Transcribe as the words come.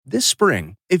This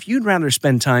spring, if you'd rather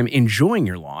spend time enjoying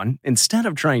your lawn instead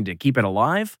of trying to keep it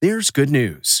alive, there's good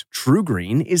news.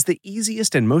 TruGreen is the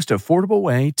easiest and most affordable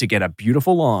way to get a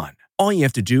beautiful lawn. All you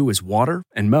have to do is water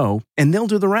and mow, and they'll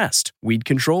do the rest. Weed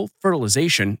control,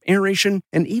 fertilization, aeration,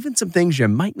 and even some things you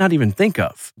might not even think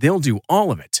of. They'll do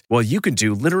all of it, while you can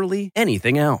do literally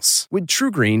anything else. With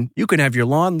TruGreen, you can have your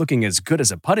lawn looking as good as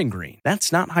a putting green.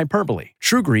 That's not hyperbole.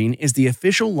 TruGreen is the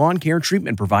official lawn care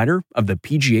treatment provider of the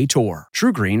PGA Tour.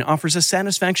 TruGreen offers a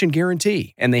satisfaction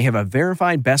guarantee, and they have a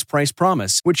verified best price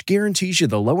promise, which guarantees you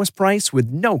the lowest price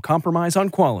with no compromise on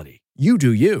quality. You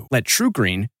do you. Let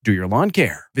TruGreen do your lawn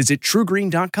care. Visit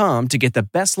TruGreen.com to get the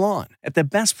best lawn at the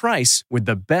best price with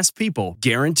the best people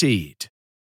guaranteed.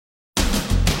 Run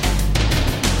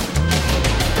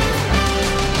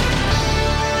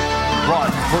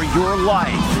for your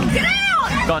life. Get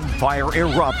out! Gunfire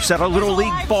erupts at a Little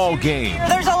League ball game.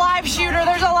 There's a live shooter.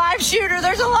 There's a live shooter.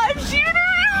 There's a live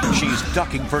shooter. She's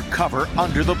ducking for cover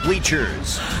under the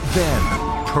bleachers. Then,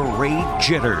 parade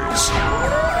jitters.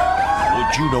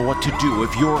 Would you know what to do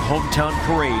if your hometown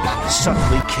parade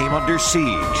suddenly came under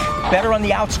siege? Better on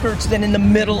the outskirts than in the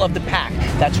middle of the pack.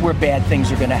 That's where bad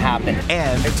things are going to happen.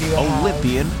 And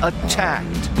Olympian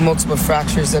attacked. Multiple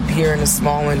fractures up here and a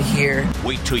small one here.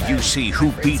 Wait till you see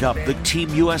who beat up the Team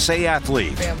USA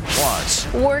athlete.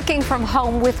 Plus, working from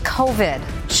home with COVID.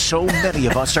 So many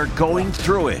of us are going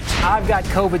through it. I've got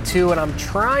COVID too, and I'm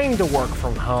trying to work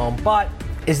from home, but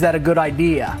is that a good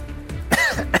idea?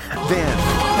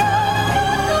 Then,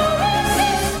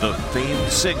 the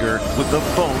famed singer with the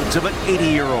bones of an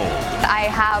 80-year-old. I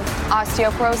have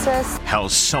osteoporosis. How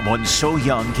someone so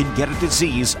young can get a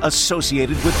disease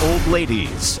associated with old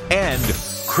ladies. And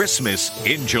Christmas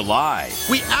in July.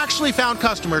 We actually found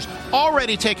customers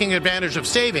already taking advantage of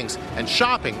savings and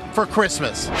shopping for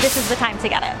Christmas. This is the time to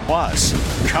get it. Plus,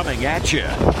 coming at you.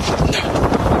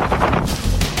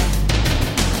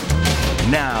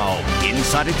 Now,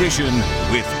 Inside Edition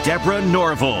with Deborah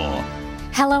Norville.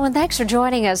 Hello and thanks for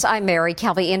joining us. I'm Mary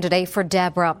Kelly in today for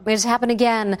Deborah. It has happened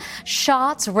again.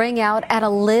 Shots ring out at a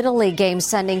Little League game,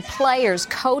 sending players,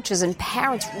 coaches, and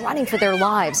parents running for their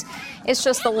lives. It's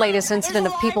just the latest incident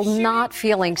of people not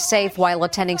feeling safe while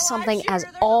attending something as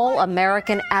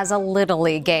all-American as a Little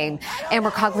League game.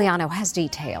 Amber Cogliano has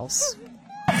details.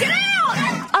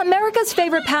 America's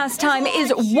favorite pastime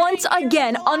is once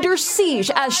again under siege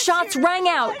as shots rang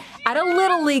out at a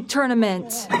Little League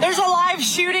tournament. There's a live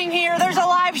shooting here. There's a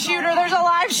live shooter. There's a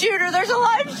live shooter. There's a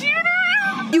live shooter.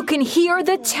 You can hear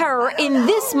the terror in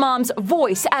this mom's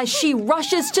voice as she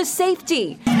rushes to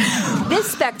safety. This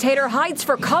spectator hides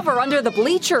for cover under the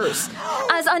bleachers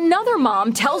as another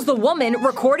mom tells the woman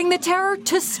recording the terror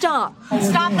to stop.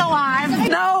 Stop the live.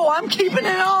 No, I'm keeping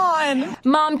it on.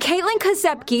 Mom Caitlin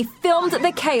Kozepke filmed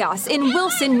the chaos in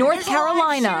Wilson, North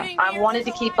Carolina. I wanted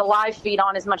to keep the live feed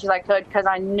on as much as I could because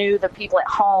I knew the people at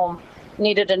home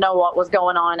needed to know what was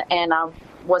going on, and I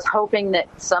was hoping that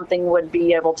something would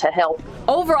be able to help.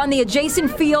 Over on the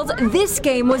adjacent field, this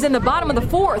game was in the bottom of the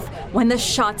fourth when the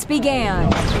shots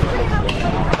began.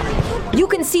 You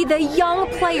can see the young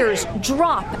players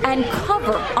drop and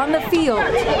cover on the field.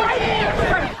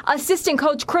 Assistant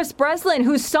coach Chris Breslin,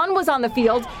 whose son was on the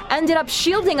field, ended up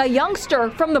shielding a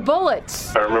youngster from the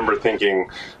bullets. I remember thinking,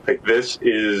 like, this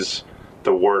is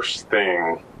the worst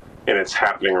thing, and it's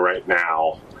happening right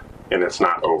now, and it's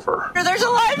not over. There's a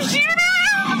live shooter!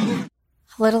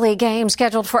 Little League games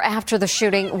scheduled for after the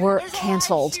shooting were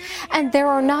canceled. And there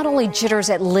are not only jitters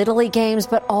at Little League games,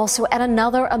 but also at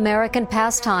another American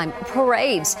pastime,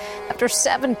 parades, after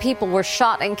 7 people were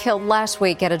shot and killed last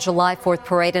week at a July 4th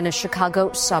parade in a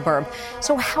Chicago suburb.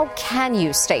 So how can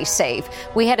you stay safe?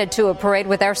 We headed to a parade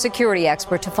with our security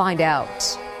expert to find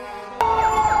out.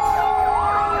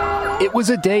 It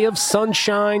was a day of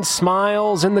sunshine,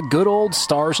 smiles, and the good old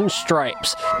stars and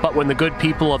stripes. But when the good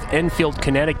people of Enfield,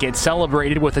 Connecticut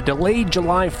celebrated with a delayed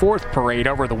July 4th parade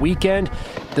over the weekend,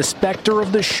 the specter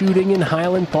of the shooting in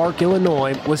Highland Park,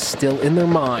 Illinois, was still in their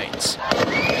minds.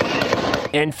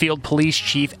 Enfield Police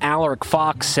Chief Alaric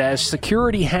Fox says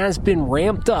security has been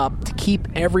ramped up to keep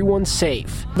everyone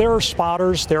safe. There are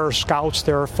spotters, there are scouts,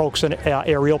 there are folks in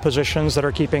aerial positions that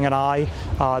are keeping an eye.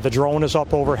 The drone is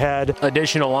up overhead.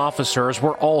 Additional officers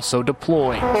were also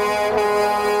deployed.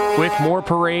 With more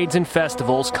parades and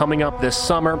festivals coming up this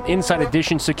summer, Inside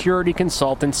Edition security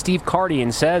consultant Steve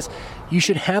Cardian says you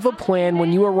should have a plan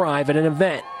when you arrive at an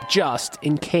event, just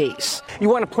in case. You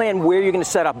want to plan where you're going to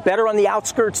set up, better on the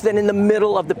outskirts than in the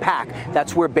middle of the pack.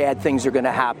 That's where bad things are going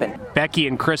to happen. Becky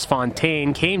and Chris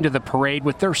Fontaine came to the parade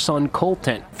with their son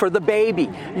Colton. For the baby,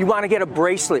 you want to get a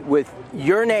bracelet with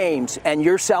your names and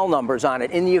your cell numbers on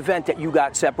it in the event that you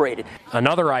got separated.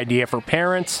 Another idea for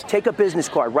parents: take a business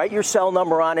card, write your cell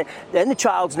number on it, then the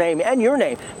child's name and your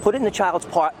name, put it in the child's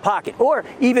pocket, or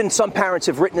even some parents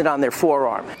have written it on their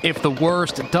forearm. If the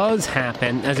worst does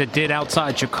happen, as it did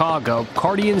outside Chicago,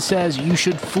 Cardian says you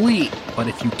should flee, but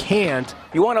if you can't,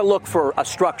 you want to look for a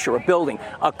structure, a building,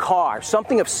 a car,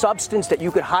 something of substance that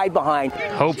you could hide behind.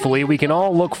 Hopefully, we can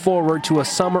all look forward to a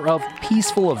summer of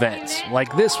peaceful events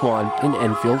like this one in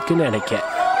Enfield, Connecticut.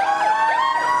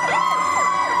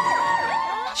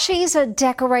 She's a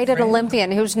decorated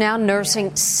Olympian who's now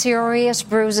nursing serious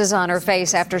bruises on her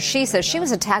face after she says she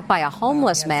was attacked by a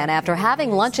homeless man after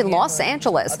having lunch in Los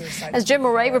Angeles. As Jim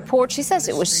Murray reports, she says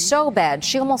it was so bad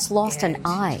she almost lost an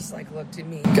eye.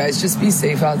 Guys, just be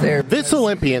safe out there. This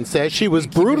Olympian says she was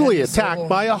brutally attacked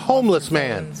by a homeless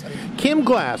man. Kim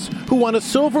Glass, who won a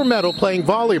silver medal playing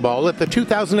volleyball at the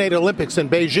 2008 Olympics in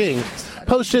Beijing,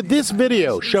 posted this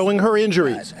video showing her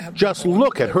injuries. Just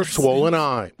look at her swollen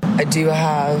eye. I do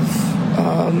have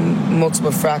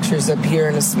multiple fractures up here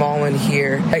and a small one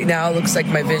here. Right now it looks like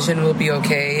my vision will be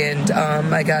okay, and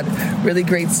I got really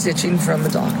great stitching from the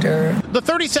doctor. The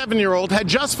 37-year-old had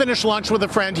just finished lunch with a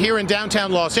friend here in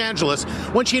downtown Los Angeles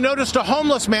when she noticed a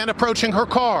homeless man approaching her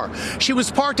car. She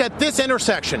was parked at this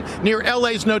intersection near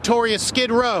LA's notorious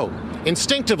Skid Row.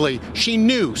 Instinctively, she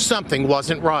knew something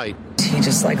wasn't right. He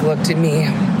just looked at me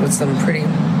with some pretty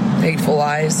hateful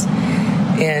eyes,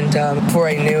 and before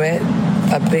I knew it,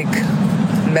 a big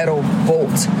metal bolt,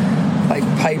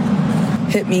 pipe,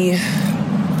 hit me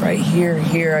right here.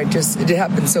 It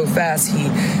happened so fast. He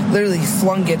literally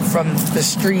flung it from the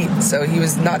street, so he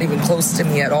was not even close to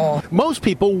me at all. Most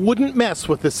people wouldn't mess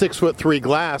with the 6'3"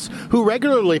 Glass, who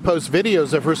regularly posts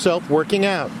videos of herself working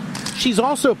out. She's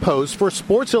also posed for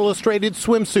Sports Illustrated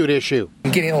swimsuit issue.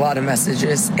 I'm getting a lot of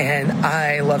messages, and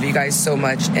I love you guys so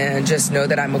much, and just know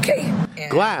that I'm okay.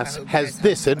 And Glass has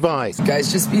this advice.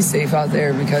 Guys, just be safe out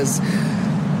there, because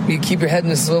you keep your head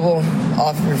in a swivel,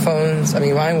 off of your phones. I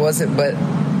mean, mine wasn't, but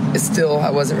it's still, I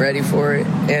wasn't ready for it.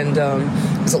 And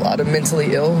there's a lot of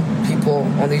mentally ill people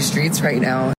on these streets right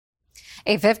now.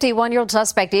 A 51-year-old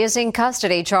suspect is in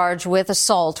custody charged with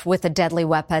assault with a deadly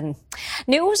weapon.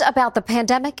 News about the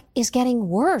pandemic is getting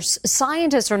worse.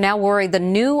 Scientists are now worried the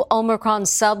new Omicron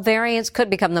subvariants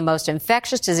could become the most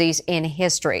infectious disease in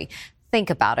history. Think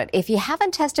about it. If you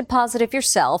haven't tested positive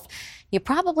yourself, you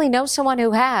probably know someone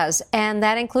who has, and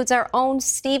that includes our own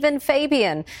Stephen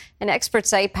Fabian. And experts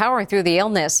say powering through the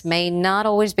illness may not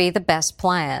always be the best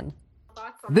plan.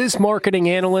 This marketing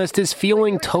analyst is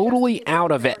feeling totally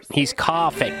out of it. He's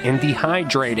coughing and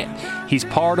dehydrated. He's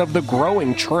part of the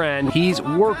growing trend. He's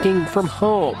working from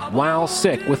home while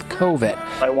sick with COVID.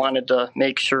 I wanted to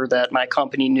make sure that my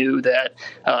company knew that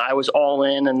I was all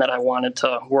in and that I wanted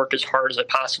to work as hard as I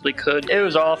possibly could. It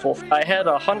was awful. I had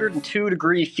a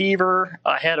 102-degree fever.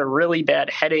 I had a really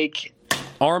bad headache.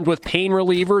 Armed with pain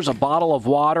relievers, a bottle of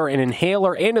water, an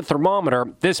inhaler, and a thermometer,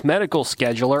 this medical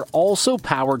scheduler also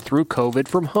powered through COVID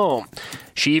from home.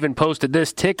 She even posted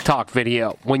this TikTok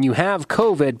video. When you have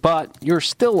COVID, but you're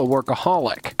still a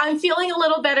workaholic. I'm feeling a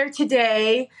little better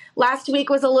today. Last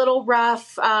week was a little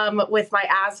rough with my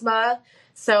asthma.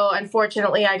 So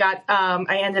unfortunately, I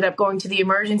ended up going to the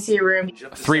emergency room.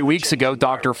 3 weeks ago,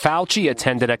 Dr. Fauci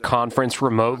attended a conference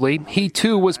remotely. He,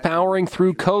 too, was powering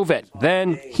through COVID.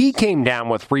 Then he came down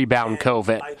with rebound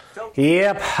COVID.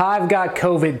 Yep, I've got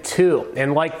COVID, too.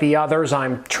 And like the others,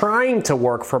 I'm trying to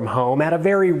work from home at a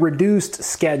very reduced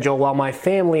schedule while my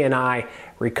family and I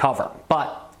recover.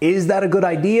 But is that a good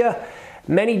idea?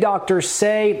 Many doctors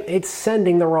say it's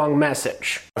sending the wrong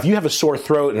message. If you have a sore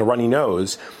throat and a runny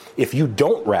nose, if you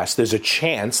don't rest, there's a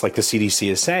chance, like the CDC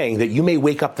is saying, that you may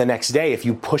wake up the next day if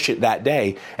you push it that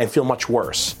day and feel much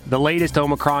worse. The latest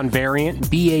Omicron variant,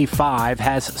 BA.5,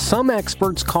 has some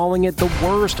experts calling it the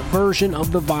worst version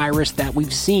of the virus that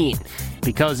we've seen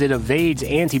because it evades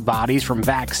antibodies from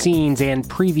vaccines and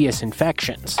previous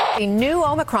infections. The new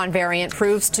Omicron variant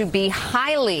proves to be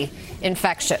highly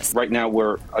infectious. Right now,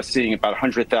 we're seeing about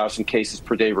 100,000 cases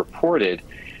per day reported.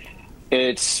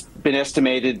 It's been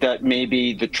estimated that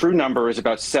maybe the true number is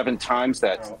about 7 times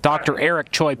that. Dr.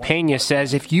 Eric Choi Pena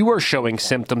says if you are showing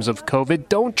symptoms of COVID,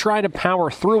 don't try to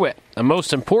power through it. The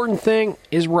most important thing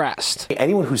is rest.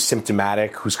 Anyone who's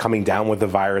symptomatic, who's coming down with the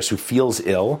virus, who feels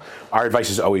ill, our advice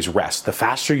is always rest. The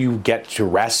faster you get to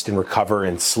rest and recover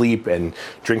and sleep and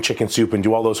drink chicken soup and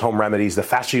do all those home remedies, the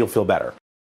faster you'll feel better.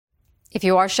 If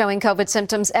you are showing COVID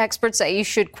symptoms, experts say you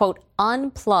should, quote,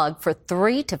 unplug for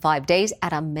 3 to 5 days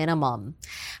at a minimum.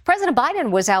 President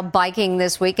Biden was out biking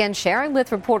this weekend, sharing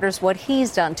with reporters what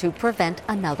he's done to prevent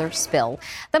another spill.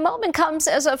 The moment comes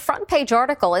as a front-page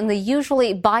article in the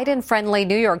usually Biden-friendly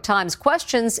New York Times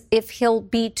questions if he'll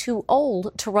be too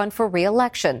old to run for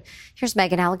re-election. Here's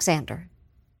Megan Alexander.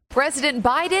 President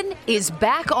Biden is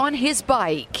back on his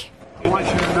bike. I want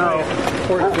you to know,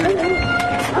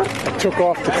 I took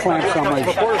off the clamps on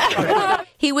my shirt.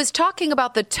 He was talking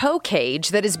about the tow cage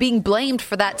that is being blamed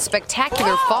for that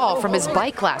spectacular fall from his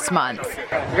bike last month.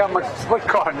 I got my split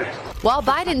card. While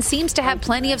Biden seems to have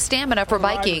plenty of stamina for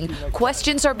biking,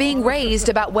 questions are being raised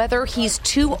about whether he's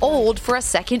too old for a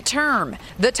second term.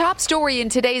 The top story in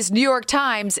today's New York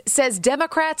Times says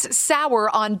Democrats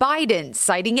sour on Biden,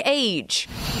 citing age.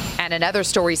 And another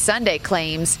story Sunday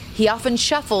claims he often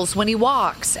shuffles when he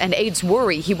walks, and aides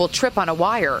worry he will trip on a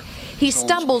wire. He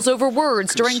stumbles over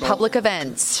words during public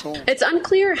events. It's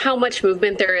unclear how much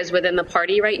movement there is within the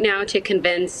party right now to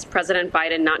convince President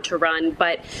Biden not to run,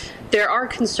 but there are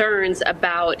concerns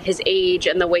about his age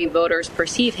and the way voters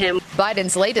perceive him.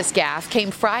 Biden's latest gaffe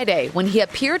came Friday when he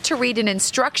appeared to read an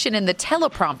instruction in the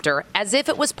teleprompter as if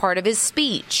it was part of his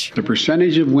speech. The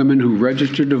percentage of women who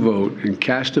register to vote and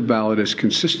cast a ballot is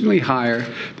consistently higher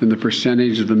than the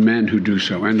percentage of the men who do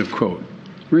so. End of quote.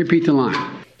 Repeat the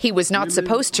line. He was not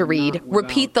supposed to read,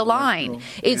 repeat the line.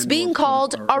 It's being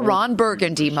called a Ron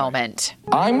Burgundy moment.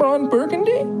 I'm Ron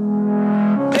Burgundy?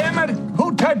 Damn it,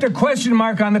 who typed a question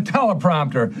mark on the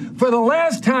teleprompter? For the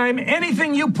last time,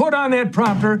 anything you put on that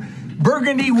prompter,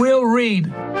 Burgundy will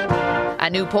read. A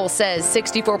new poll says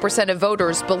 64% of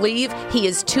voters believe he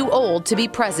is too old to be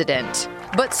president.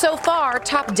 But so far,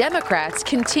 top Democrats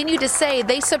continue to say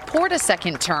they support a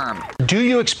second term. Do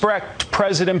you expect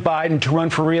President Biden to run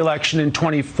for re-election in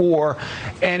 24?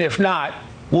 And if not,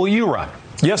 will you run?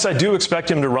 Yes, I do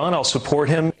expect him to run. I'll support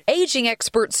him. Aging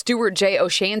expert Stuart J.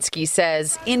 Oshansky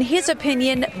says, in his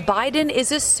opinion, Biden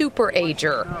is a super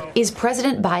ager. Is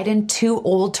President Biden too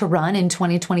old to run in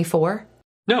 2024?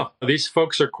 No, these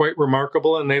folks are quite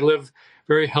remarkable, and they live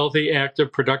very healthy,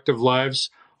 active, productive lives,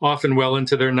 often well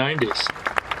into their 90s.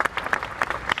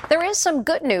 There is some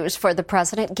good news for the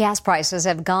president. Gas prices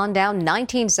have gone down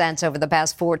 19 cents over the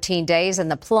past 14 days,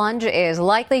 and the plunge is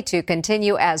likely to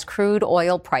continue as crude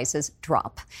oil prices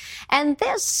drop. And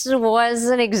this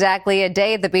wasn't exactly a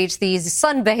day at the beach these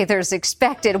sunbathers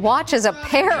expected. Watch as a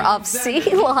pair of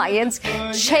sea lions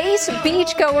chase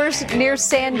beachgoers near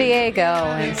San Diego.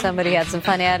 And somebody had some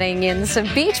fun adding in some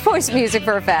Beach Boys music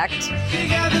for effect.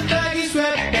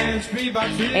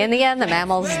 In the end, the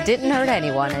mammals didn't hurt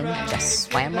anyone and just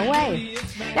swam away.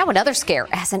 Now another scare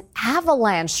as an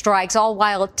avalanche strikes, all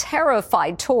while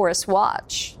terrified tourists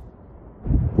watch.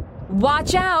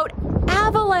 Watch out!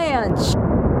 Avalanche!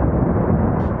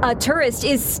 A tourist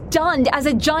is stunned as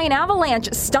a giant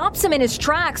avalanche stops him in his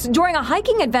tracks during a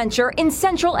hiking adventure in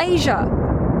Central Asia.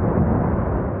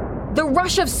 The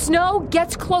rush of snow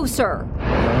gets closer. Oh,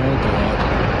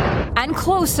 God. And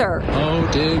closer. Oh,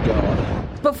 dear God.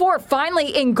 Before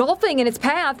finally engulfing in its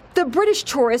path, the British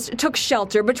tourist took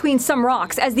shelter between some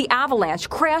rocks as the avalanche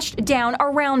crashed down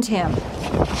around him.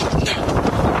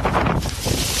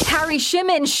 Harry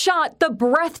Shimon shot the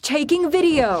breathtaking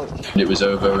video. It was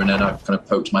over, and then I kind of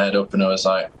poked my head up, and I was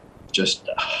like, just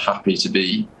happy to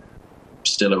be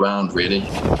still around, really.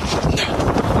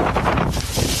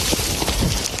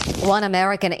 One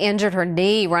American injured her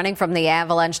knee running from the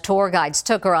avalanche. Tour guides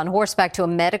took her on horseback to a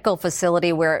medical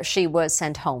facility where she was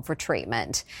sent home for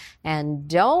treatment. And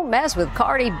don't mess with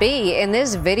Cardi B. In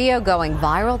this video going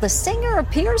viral, the singer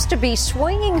appears to be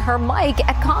swinging her mic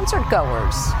at concert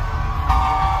goers.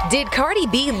 Did Cardi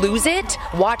B lose it?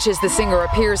 Watch as the singer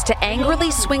appears to angrily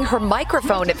swing her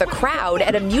microphone at the crowd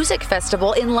at a music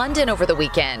festival in London over the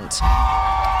weekend.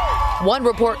 One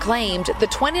report claimed the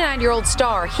 29-year-old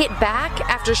star hit back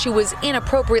after she was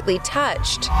inappropriately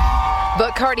touched.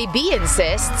 But Cardi B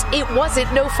insists it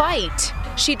wasn't no fight.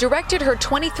 She directed her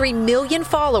 23 million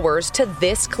followers to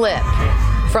this clip.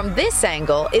 From this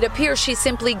angle, it appears she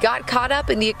simply got caught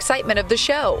up in the excitement of the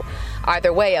show.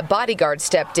 Either way, a bodyguard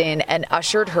stepped in and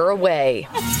ushered her away.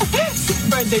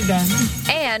 birthday, Dan.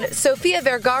 And Sofia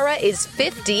Vergara is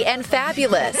 50 and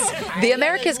fabulous. The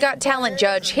America's Got Talent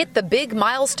judge hit the big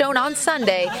milestone on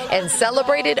Sunday and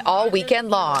celebrated all weekend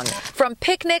long. From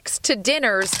picnics to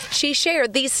dinners, she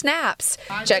shared these snaps.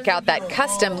 Check out that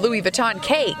custom Louis Vuitton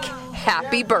cake.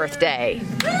 Happy birthday.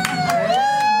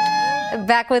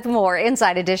 Back with more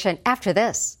Inside Edition after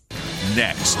this.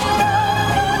 Next.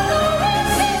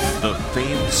 The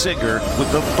famed singer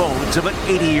with the bones of an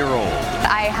 80-year-old.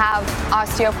 I have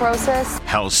osteoporosis.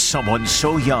 How someone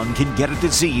so young can get a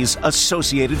disease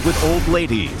associated with old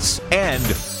ladies. And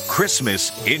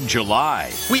Christmas in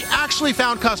July. We actually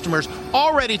found customers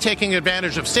already taking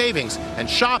advantage of savings and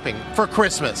shopping for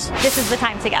Christmas. This is the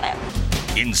time to get it.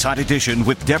 Inside Edition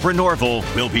with Deborah Norville.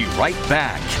 We'll be right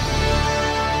back.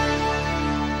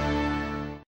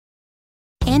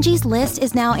 Angie's List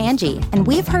is now Angie, and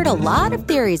we've heard a lot of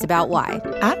theories about why.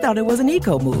 I thought it was an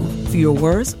eco move. Fewer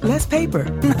words, less paper.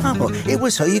 No, it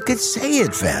was so you could say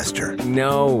it faster.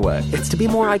 No, it's to be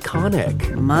more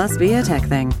iconic. Must be a tech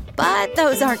thing. But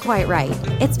those aren't quite right.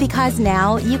 It's because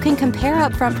now you can compare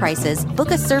upfront prices,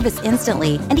 book a service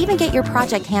instantly, and even get your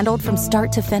project handled from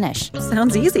start to finish.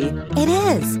 Sounds easy. It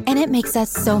is, and it makes us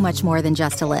so much more than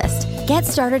just a list. Get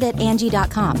started at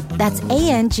Angie.com. That's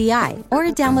ANGI, or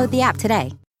download the app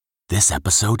today. This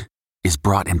episode is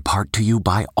brought in part to you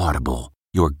by Audible,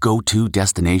 your go-to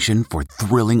destination for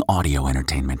thrilling audio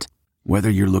entertainment. Whether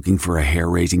you're looking for a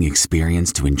hair-raising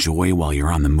experience to enjoy while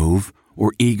you're on the move,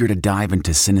 or eager to dive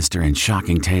into sinister and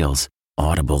shocking tales,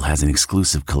 Audible has an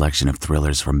exclusive collection of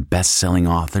thrillers from best-selling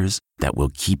authors that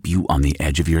will keep you on the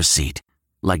edge of your seat.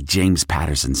 Like James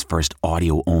Patterson's first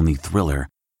audio-only thriller,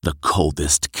 The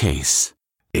Coldest Case.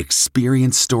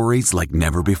 Experience stories like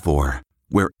never before,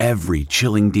 where every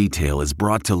chilling detail is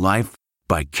brought to life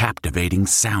by captivating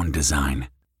sound design.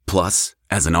 Plus,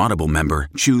 as an Audible member,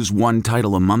 choose one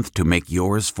title a month to make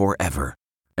yours forever.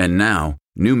 And now,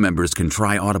 new members can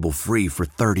try Audible free for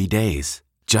 30 days.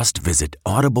 Just visit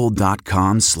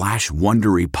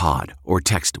audible.com/WonderyPod or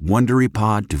text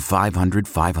WonderyPod to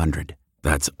 500-500.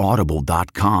 That's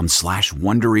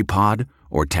audible.com/WonderyPod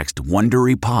or text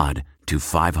WonderyPod to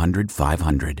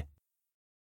 500-500.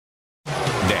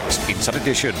 Next, Inside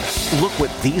Edition. Look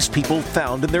what these people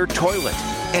found in their toilet.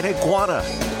 An iguana.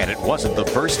 And it wasn't the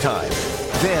first time.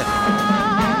 Then,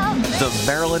 the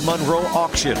Marilyn Monroe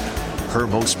auction. Her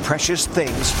most precious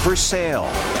things for sale.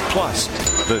 Plus,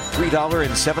 the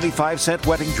 $3.75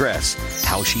 wedding dress.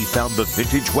 How she found the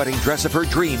vintage wedding dress of her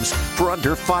dreams for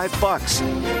under $5.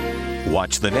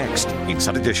 Watch the next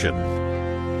Inside Edition.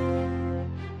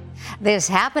 This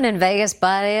happened in Vegas,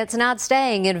 but it's not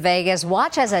staying in Vegas.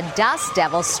 Watch as a dust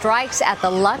devil strikes at the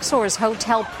Luxor's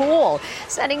hotel pool,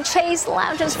 sending chase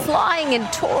lounges flying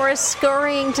and tourists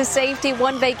scurrying to safety.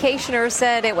 One vacationer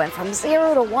said it went from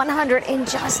 0 to 100 in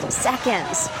just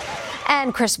seconds.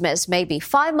 And Christmas may be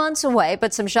 5 months away,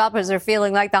 but some shoppers are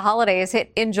feeling like the holidays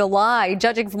hit in July.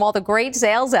 Judging from all the great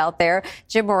sales out there,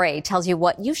 Jim Moret tells you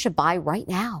what you should buy right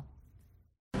now.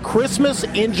 Christmas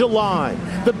in July.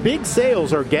 The big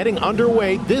sales are getting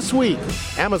underway this week.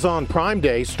 Amazon Prime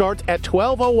Day starts at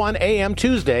 12:01 a.m.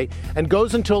 Tuesday and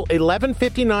goes until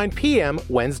 11:59 p.m.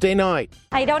 Wednesday night.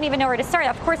 I don't even know where to start.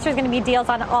 Of course, there's going to be deals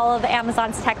on all of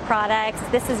Amazon's tech products.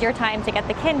 This is your time to get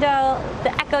the Kindle,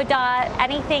 the Echo Dot,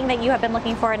 anything that you have been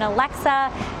looking for in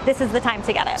Alexa. This is the time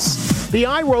to get it. The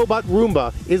iRobot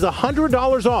Roomba is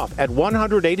 $100 off at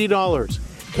 $180.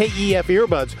 KEF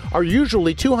earbuds are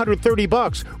usually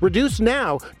 $230, reduced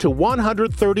now to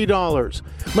 $130.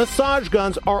 Massage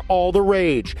guns are all the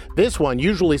rage. This one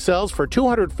usually sells for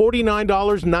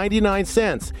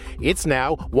 $249.99. It's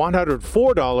now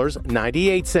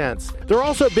 $104.98. There are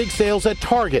also big sales at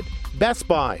Target, Best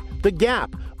Buy, The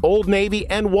Gap, Old Navy,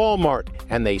 and Walmart,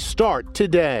 and they start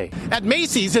today. At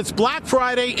Macy's, it's Black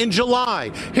Friday in July.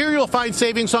 Here you'll find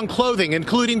savings on clothing,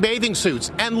 including bathing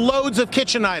suits, and loads of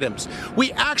kitchen items.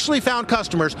 We actually found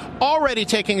customers already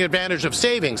taking advantage of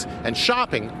savings and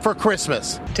shopping for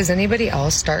Christmas. Does anybody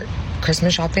else start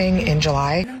Christmas shopping in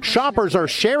July? Shoppers are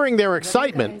sharing their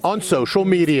excitement on social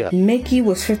media. Mickey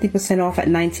was 50% off at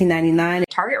 $19.99.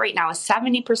 Target right now is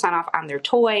 70% off on their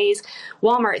toys.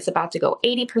 Walmart is about to go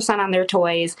 80% on their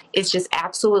toys. It's just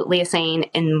absolutely insane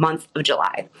in the month of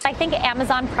July. I think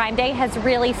Amazon Prime Day has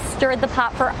really stirred the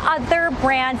pot for other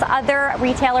brands, other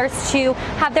retailers to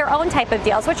have their own type of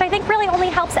deals, which I think really only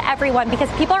helps everyone because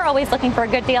people are always looking for a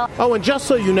good deal. Oh, and just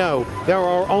so you know, there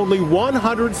are only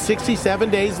 167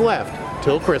 days left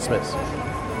till Christmas.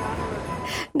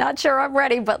 Not sure I'm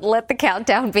ready, but let the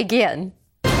countdown begin.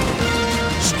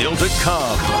 Still to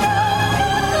come.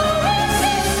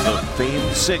 The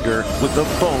famed singer with the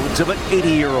bones of an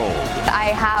 80-year-old.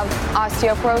 I have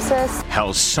osteoporosis.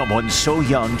 How someone so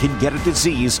young can get a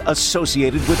disease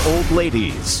associated with old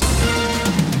ladies.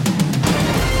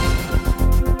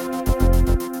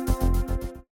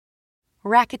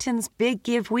 Rakuten's Big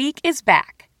Give Week is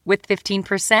back with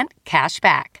 15% cash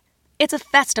back. It's a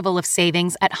festival of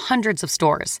savings at hundreds of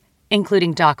stores,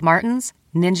 including Doc Martens,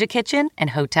 Ninja Kitchen, and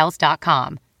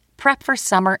Hotels.com. Prep for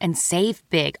summer and save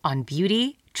big on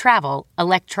beauty, travel,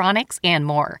 electronics, and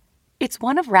more. It's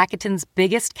one of Rakuten's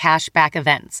biggest cashback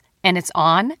events, and it's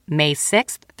on May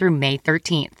 6th through May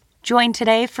 13th. Join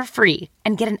today for free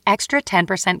and get an extra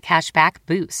 10% cashback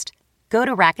boost. Go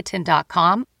to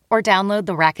Rakuten.com or download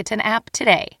the Rakuten app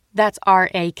today. That's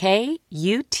Rakuten.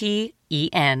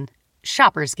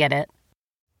 Shoppers get it.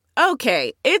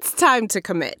 Okay, it's time to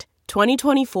commit.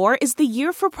 2024 is the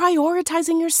year for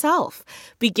prioritizing yourself.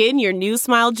 Begin your new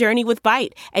smile journey with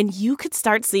Byte, and you could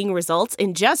start seeing results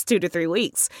in just 2 to 3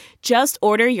 weeks. Just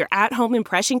order your at-home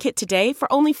impression kit today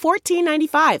for only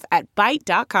 $14.95 at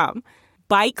Byte.com.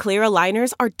 Byte Clear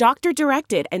aligners are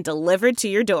doctor-directed and delivered to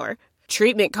your door.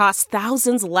 Treatment costs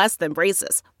thousands less than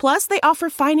braces. Plus, they offer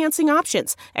financing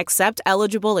options, accept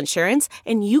eligible insurance,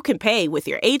 and you can pay with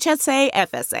your HSA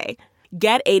FSA.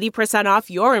 Get 80% off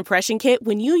your impression kit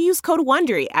when you use code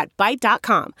WONDERY at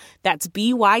Byte.com. That's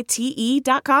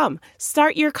BYTE.com.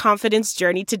 Start your confidence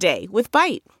journey today with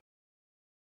Byte.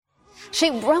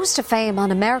 She rose to fame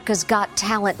on America's Got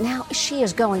Talent. Now she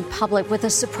is going public with a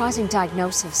surprising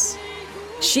diagnosis.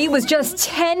 She was just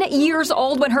 10 years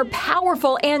old when her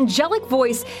powerful, angelic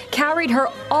voice carried her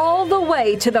all the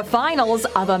way to the finals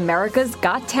of America's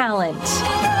Got Talent.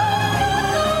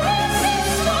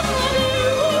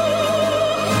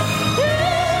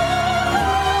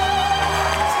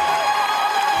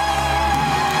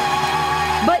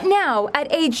 But now,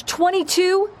 at age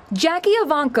 22, Jackie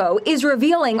Evancho is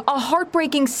revealing a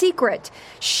heartbreaking secret.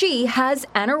 She has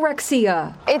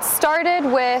anorexia. It started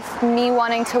with me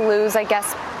wanting to lose,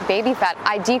 baby fat.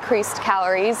 I decreased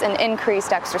calories and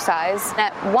increased exercise.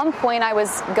 At one point, I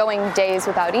was going days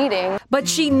without eating. But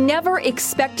she never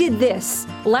expected this.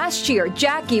 Last year,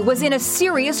 Jackie was in a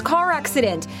serious car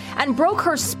accident and broke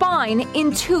her spine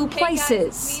in 2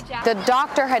 places. The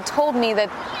doctor had told me that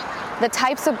the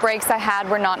types of breaks I had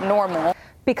were not normal.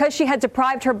 Because she had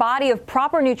deprived her body of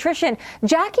proper nutrition,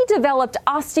 Jackie developed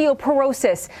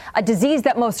osteoporosis, a disease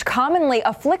that most commonly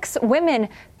afflicts women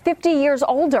 50 years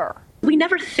older. We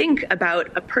never think about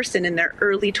a person in their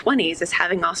early 20s as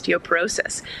having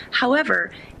osteoporosis. However,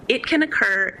 it can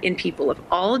occur in people of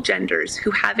all genders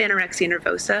who have anorexia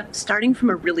nervosa starting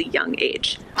from a really young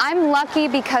age. I'm lucky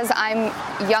because I'm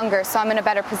younger, so I'm in a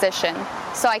better position.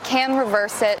 So I can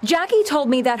reverse it. Jackie told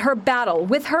me that her battle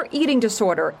with her eating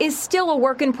disorder is still a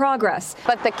work in progress.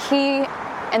 But the key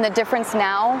and the difference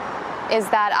now is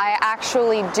that I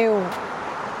actually do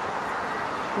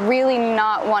really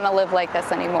not want to live like this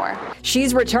anymore.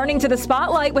 She's returning to the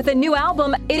spotlight with a new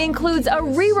album. It includes a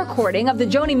re-recording of the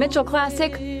Joni Mitchell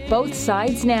classic, Both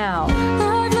Sides Now.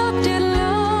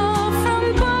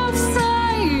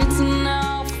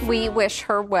 We wish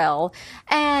her well.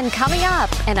 And coming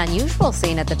up, an unusual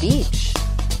scene at the beach.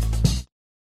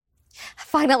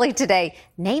 Finally today,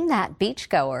 name that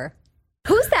beachgoer.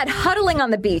 Who's that huddling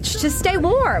on the beach to stay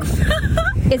warm?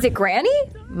 Is it Granny?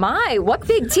 My, what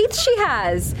big teeth she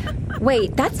has.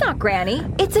 Wait, that's not Granny.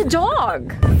 It's a dog.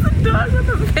 The dog with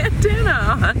a bandana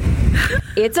on.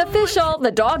 It's official.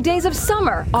 The dog days of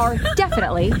summer are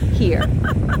definitely here.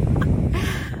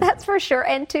 That's for sure,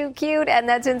 and too cute. And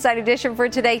that's Inside Edition for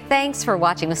today. Thanks for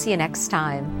watching. We'll see you next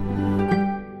time.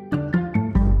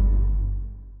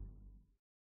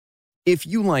 If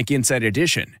you like Inside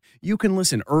Edition, you can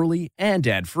listen early and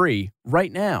ad-free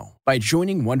right now by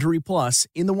joining Wondery Plus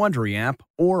in the Wondery app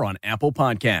or on Apple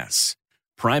Podcasts.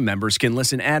 Prime members can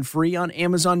listen ad-free on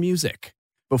Amazon Music.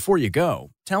 Before you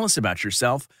go, tell us about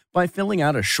yourself by filling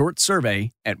out a short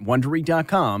survey at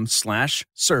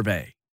Wondery.com/survey.